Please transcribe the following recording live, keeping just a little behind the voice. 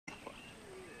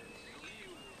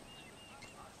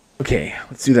Okay,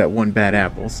 let's do that one bad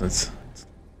apple since it's,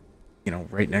 you know,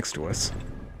 right next to us.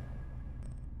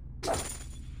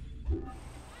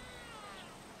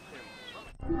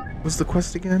 What's the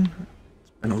quest again?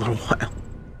 It's been a little while.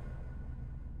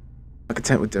 Not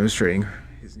content with demonstrating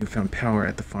his newfound power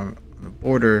at the farm on the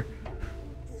border,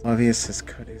 Flavius has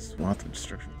cut his swath of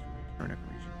destruction through the current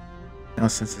region. Now,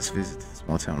 since his visit to the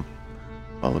small town,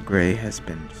 Paula Gray has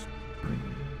been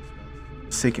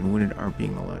sick and wounded aren't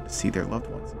being allowed to see their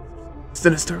loved ones.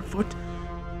 Sinister foot,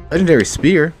 legendary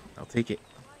spear. I'll take it.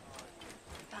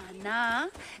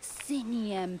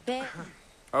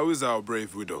 How is our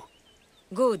brave widow?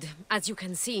 Good, as you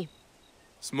can see.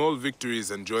 Small victories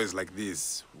and joys like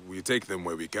these, we take them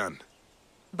where we can.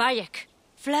 Bayek,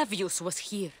 Flavius was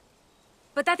here.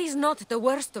 But that is not the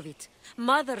worst of it.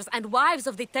 Mothers and wives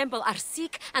of the temple are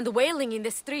sick and wailing in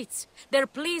the streets. They're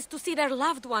pleased to see their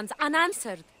loved ones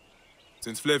unanswered.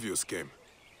 Since Flavius came,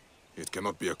 it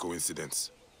cannot be a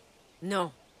coincidence.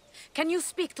 No. Can you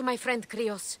speak to my friend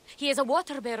Krios? He is a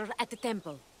water-bearer at the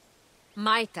temple.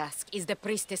 My task is the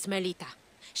priestess Melita.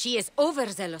 She is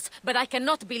overzealous, but I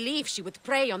cannot believe she would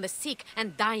prey on the sick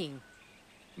and dying.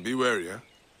 Be wary, eh?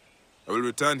 I will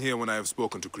return here when I have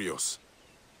spoken to Krios.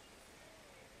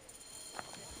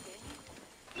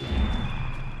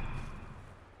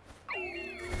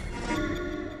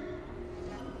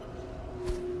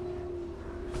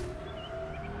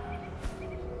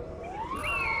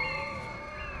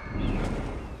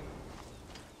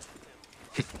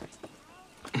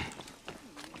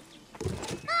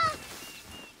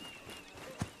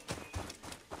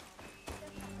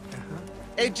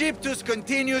 Egyptus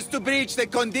continues to breach the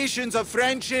conditions of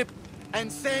friendship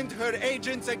and send her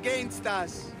agents against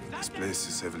us. This place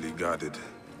is heavily guarded.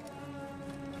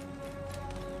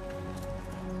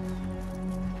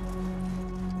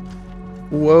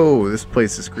 Whoa, this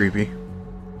place is creepy.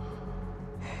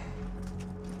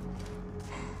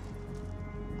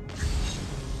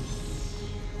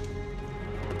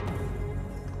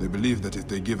 They believe that if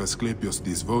they give Asclepius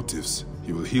these votives,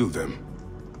 he will heal them.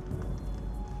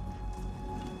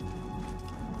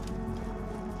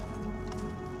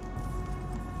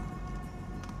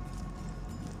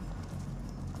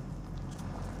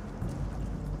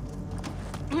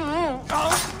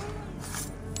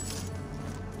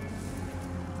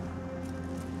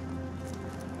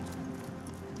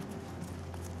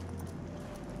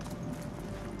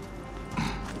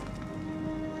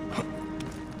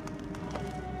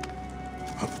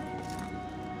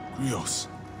 Krios,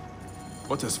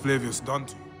 what has Flavius done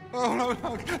to you?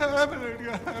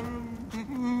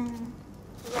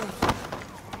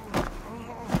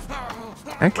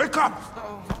 Heck? Wake up!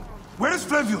 Where is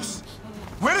Flavius?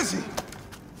 Where is he?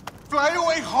 Fly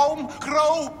away home,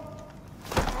 crow!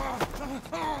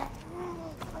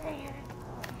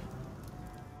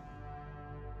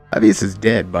 Flavius is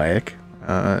dead, Bayek.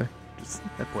 Just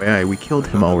FYI, we killed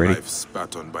him already. Life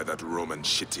spat on by that Roman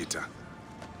shit-eater.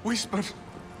 Whispers.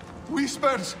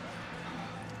 Whispers.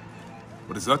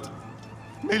 What is that?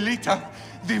 Melita,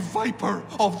 the viper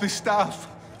of the staff.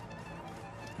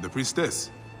 The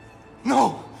priestess?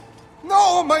 No!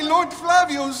 No, my lord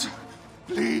Flavius!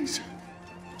 Please.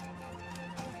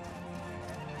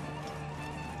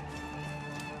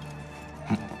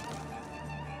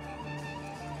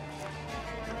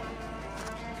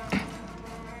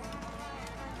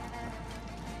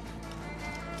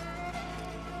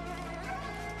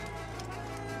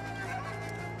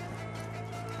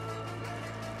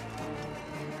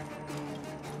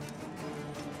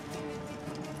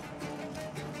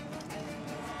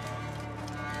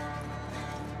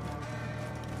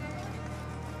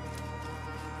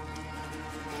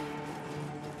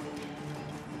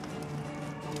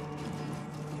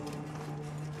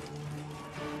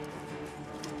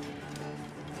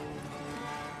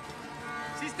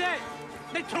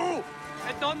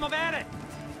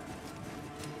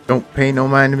 Don't pay no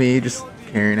mind to me, just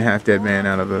carrying a half-dead man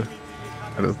out of the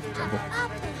temple.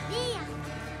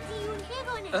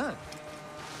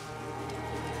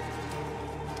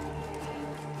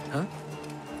 Huh?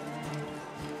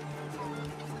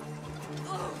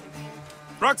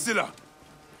 Praxilla!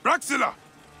 Praxilla!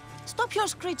 Stop your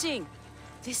screeching!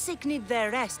 The sick need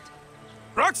their rest.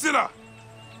 Praxilla!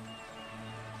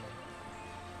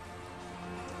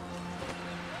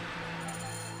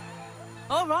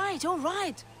 All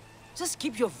right. Just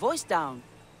keep your voice down.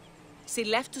 She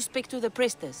left to speak to the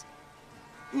priestess.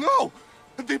 No!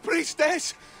 The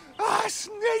priestess! A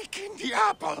snake in the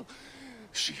apple!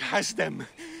 She has them.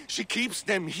 She keeps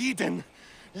them hidden.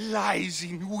 Lies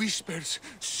in whispers,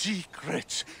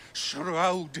 secrets,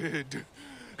 shrouded.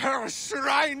 Her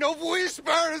shrine of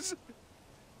whispers!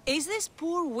 Is this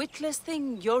poor witless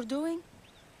thing you're doing?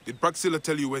 Did Praxilla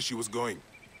tell you where she was going?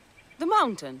 The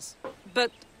mountains.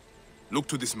 But Look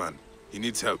to this man. He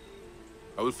needs help.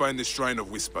 I will find the Shrine of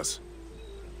Whispers.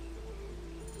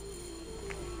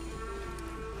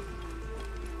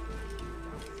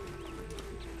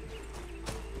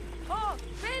 Oh,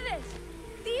 Fedes!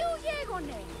 Tiu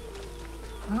Yegone!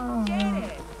 Get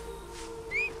it!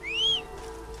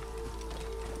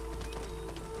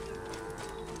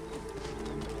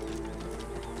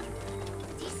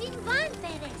 Disin van,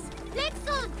 Fedes!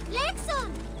 Lexon!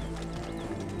 Lexon!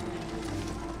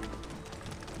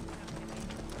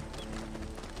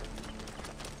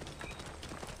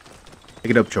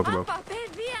 Pick it up, Chocobo. Papa,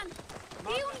 Pedian!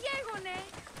 Tiu Yegone!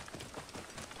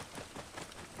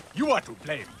 You are to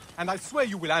blame, and I swear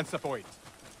you will answer for it.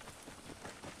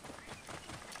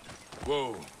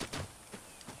 Whoa.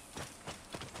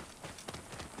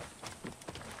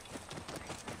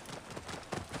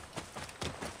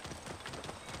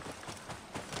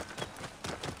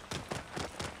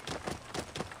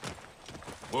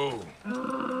 Whoa.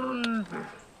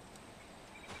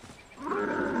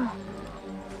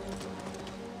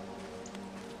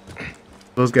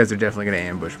 Those guys are definitely gonna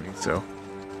ambush me, so.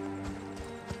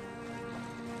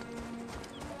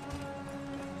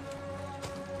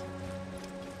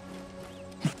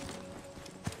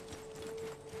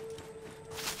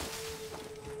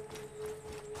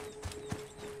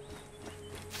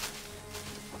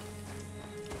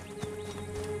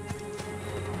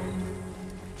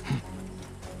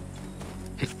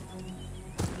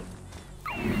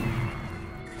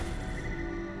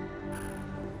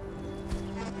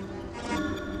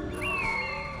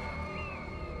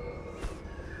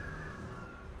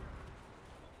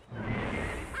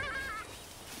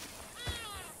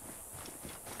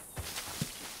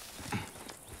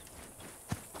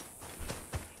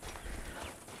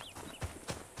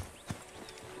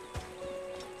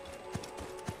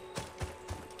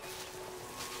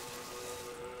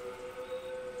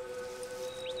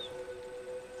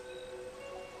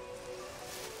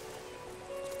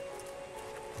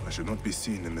 I should not be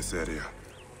seen in this area.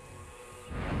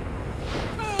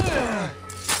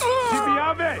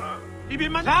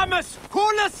 Lamas!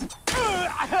 Coolest!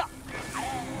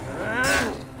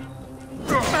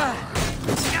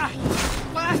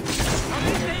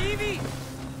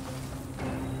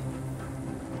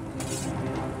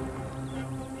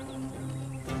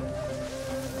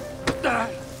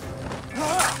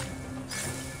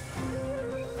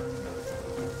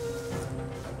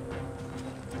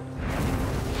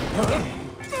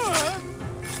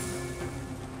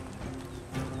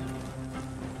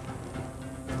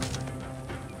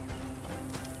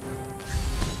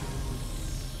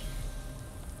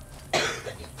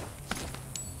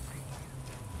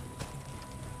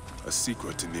 A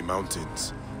secret in the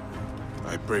mountains.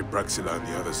 I pray Praxilla and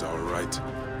the others are alright.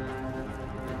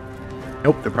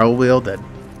 Nope, they're probably all dead.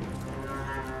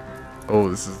 Oh,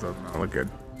 this does not look good.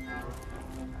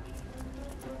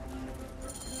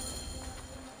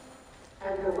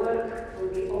 And the work will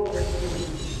be over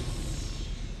soon.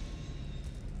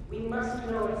 We must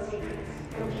know its secrets.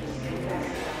 Don't you see that?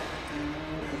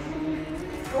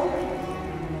 Focus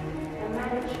and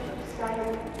manage to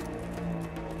silence.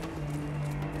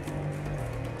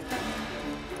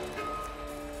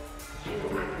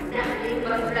 Nothing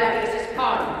but Darius's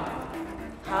pawn.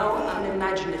 How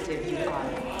unimaginative you are.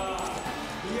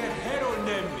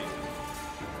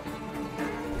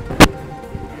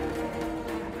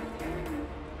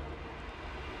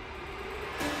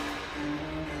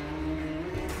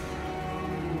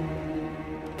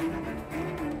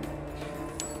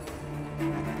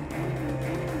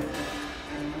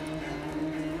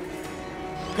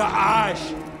 كعاش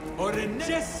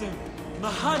ورنجسم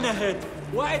مهانهت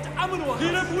وقت عملوا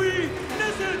هيربوي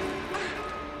نزل.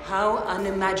 How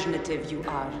unimaginative you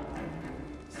are.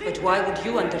 But why would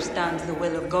you understand the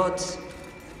will of gods?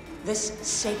 This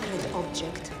sacred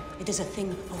object, it is a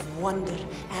thing of wonder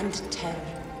and terror.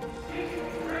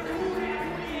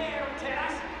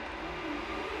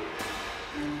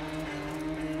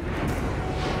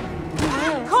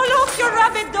 call off your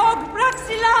rabid dog,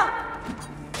 Praxilla!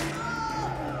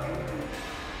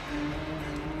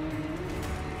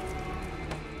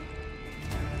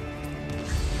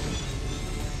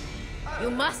 You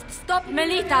must stop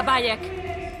Melita, Bayek!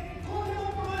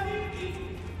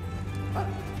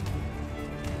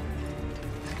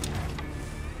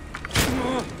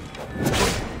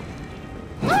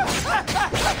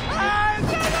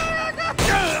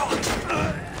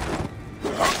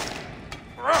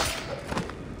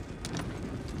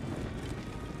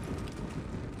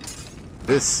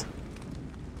 This.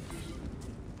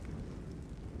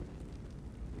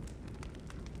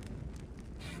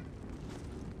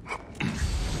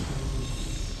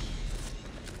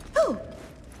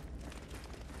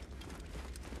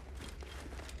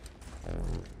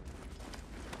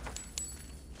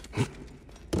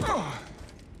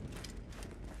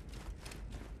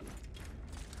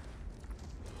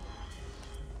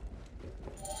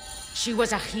 She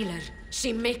was a healer.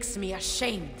 She makes me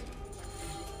ashamed.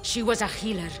 She was a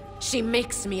healer. She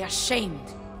makes me ashamed.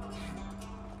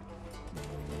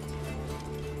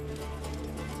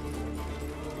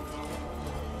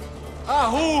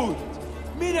 Ahud!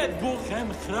 Minat buchem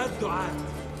khrad duat.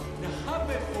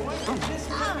 Nahabet owen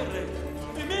nismagre.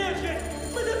 Imagine,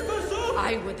 minat bazook.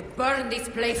 I would burn this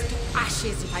place to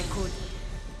ashes if I could.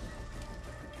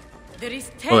 There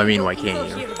is Well, I mean, terrible why can't evil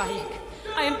you? here, Bayek.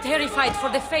 I am terrified for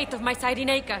the fate of my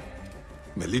Cyrenaica.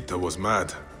 Melita was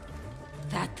mad.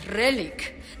 That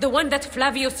relic, the one that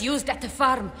Flavius used at the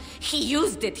farm, he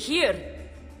used it here.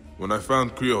 When I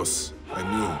found Krios, I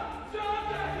knew.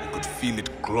 I could feel it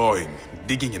clawing,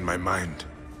 digging in my mind.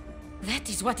 That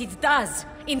is what it does.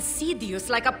 Insidious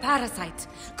like a parasite.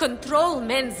 Control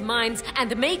men's minds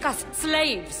and make us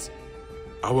slaves.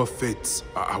 Our fates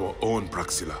are our own,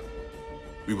 Praxila.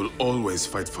 We will always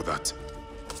fight for that.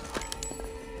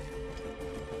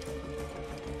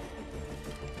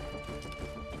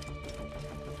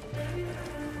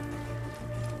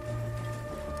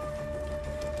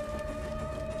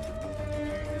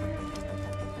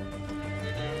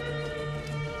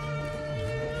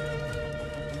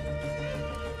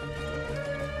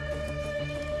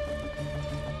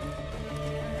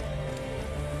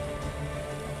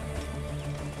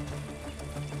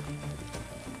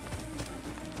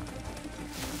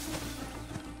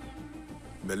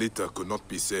 Melita could not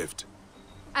be saved.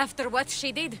 After what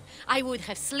she did, I would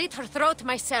have slit her throat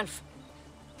myself.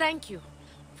 Thank you.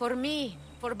 For me,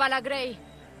 for Balagrey.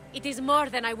 It is more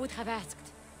than I would have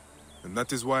asked. And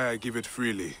that is why I give it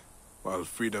freely, while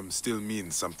freedom still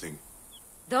means something.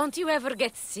 Don't you ever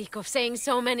get sick of saying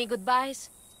so many goodbyes?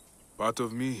 Part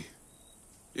of me,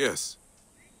 yes.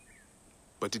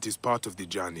 But it is part of the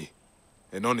journey.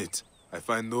 And on it, I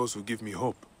find those who give me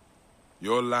hope.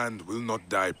 Your land will not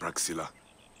die, Praxila.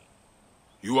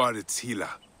 You are its healer,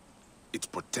 its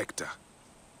protector,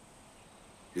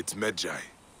 its Magi.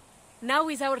 Now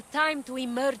is our time to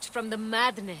emerge from the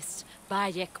madness,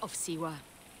 Bayek of Siwa.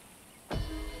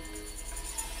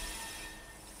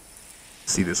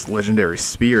 See this legendary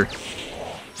spear.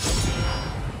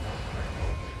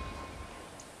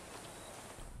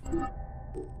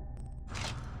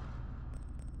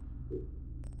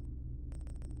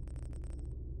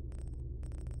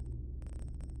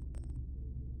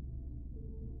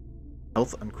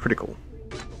 Health uncritical.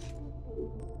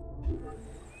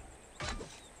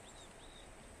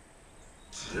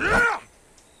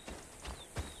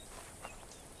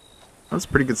 That's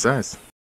pretty good size.